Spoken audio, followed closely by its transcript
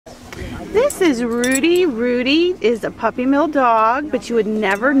This is Rudy. Rudy is a puppy mill dog, but you would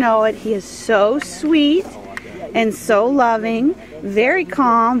never know it. He is so sweet and so loving, very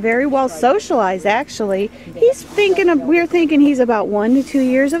calm, very well socialized actually. We're thinking he's about 1 to 2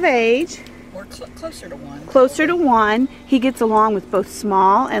 years of age. Or closer to 1. Closer to 1. He gets along with both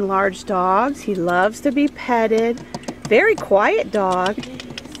small and large dogs. He loves to be petted. Very quiet dog.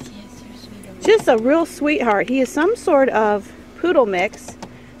 Just a real sweetheart. He is some sort of poodle mix.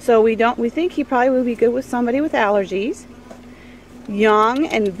 So we think he probably would be good with somebody with allergies. Young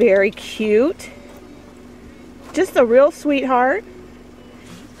and very cute. Just a real sweetheart.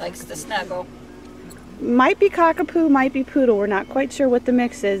 Likes to snuggle. Might be cockapoo, might be poodle. We're not quite sure what the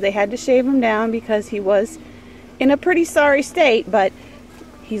mix is. They had to shave him down because he was in a pretty sorry state, but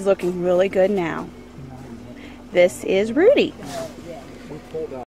he's looking really good now. This is Rudy.